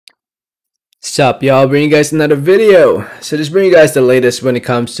Sup y'all, bring you guys another video. So just bring you guys the latest when it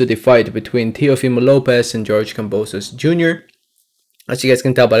comes to the fight between Teofimo Lopez and George Kambosos Jr. As you guys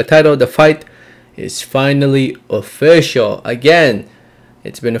can tell by the title, the fight is finally official. Again,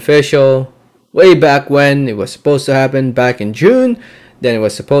 it's been official way back when. It was supposed to happen back in June, then it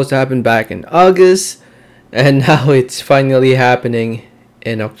was supposed to happen back in August, and now it's finally happening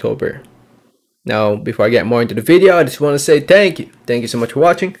in October. Now, before I get more into the video, I just want to say thank you. Thank you so much for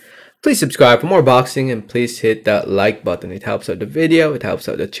watching. Please subscribe for more boxing and please hit that like button. It helps out the video, it helps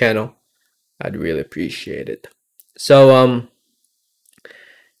out the channel. I'd really appreciate it. So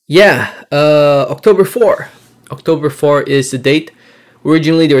October 4. October 4 is the date.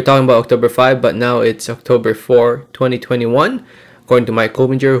 Originally they were talking about October 5, but now it's October 4, 2021. According to Mike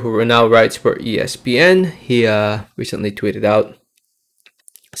Coppinger, who now writes for ESPN, he recently tweeted out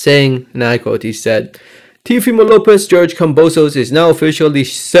saying, and I quote, he said, Teofimo Lopez George Kambosos is now officially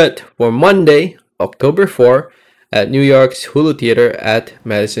set for Monday, October 4 at New York's YuLu Theater at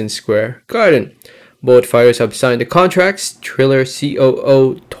Madison Square Garden. Both fighters have signed the contracts, Triller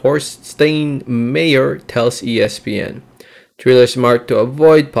COO Torstein Mayer tells ESPN. Triller is marked to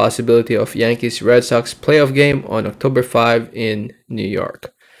avoid possibility of Yankees-Red Sox playoff game on October 5 in New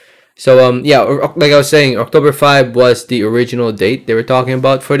York. So like I was saying, October 5 was the original date they were talking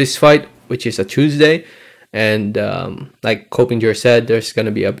about for this fight, which is a Tuesday. And like Coppinger said, there's going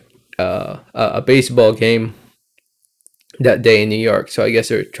to be a baseball game that day in New York. So I guess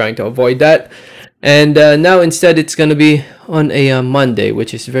they're trying to avoid that. And now instead it's going to be on a Monday,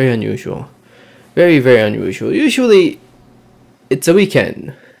 which is very unusual. Very, very unusual. Usually it's a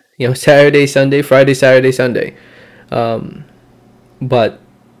weekend. You know, Saturday, Sunday, Friday, Saturday, Sunday. But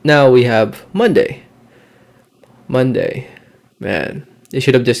now we have Monday. Monday. Man. They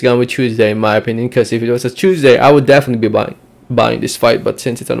should have just gone with Tuesday, in my opinion, because if it was a Tuesday, I would definitely be buying this fight. But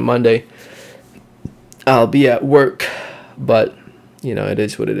since it's on a Monday, I'll be at work. But you know, it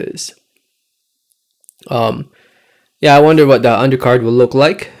is what it is. Yeah, I wonder what the undercard will look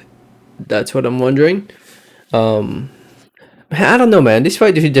like. That's what I'm wondering. I don't know, man. This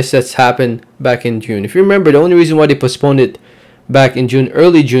fight just happened back in June. If you remember, the only reason why they postponed it back in June,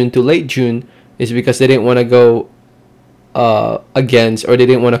 early June to late June, is because they didn't want to go against, or they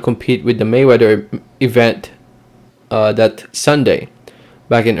didn't want to compete with the Mayweather event that Sunday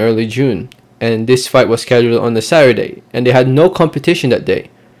back in early June. And this fight was scheduled on the Saturday, and they had no competition that day.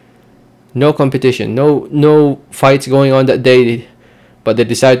 No competition, no fights going on that day, but they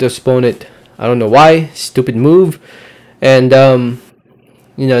decided to postpone it. I don't know why. Stupid move. And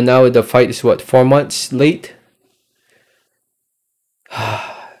you know, now the fight is what, 4 months late.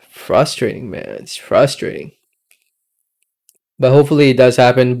 Frustrating, man. It's frustrating. But hopefully it does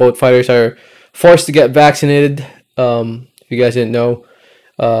happen. Both fighters are forced to get vaccinated. If you guys didn't know,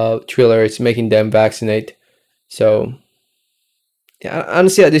 Triller is making them vaccinate. So yeah,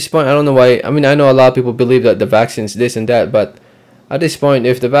 honestly at this point, I don't know why. I mean, I know a lot of people believe that the vaccine's this and that, but at this point,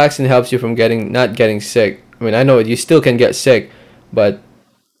 if the vaccine helps you from not getting sick, I mean, I know you still can get sick, but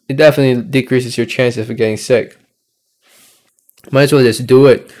it definitely decreases your chances of getting sick. Might as well just do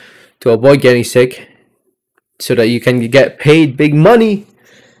it to avoid getting sick, so that you can get paid big money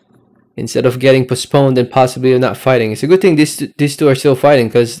instead of getting postponed and possibly not fighting. It's a good thing these two are still fighting,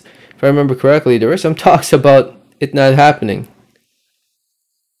 because if I remember correctly, there were some talks about it not happening.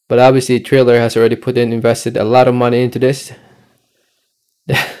 But obviously, Triller has already invested a lot of money into this.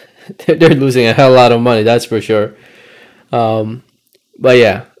 They're losing a hell lot of money, that's for sure. But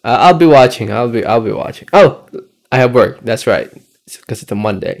yeah, I'll be watching. I'll be watching. Oh, I have work. That's right. It's because it's a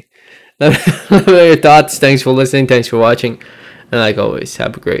Monday. Let me know your thoughts. Thanks for listening. Thanks for watching. And like always,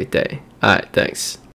 have a great day. Alright, thanks.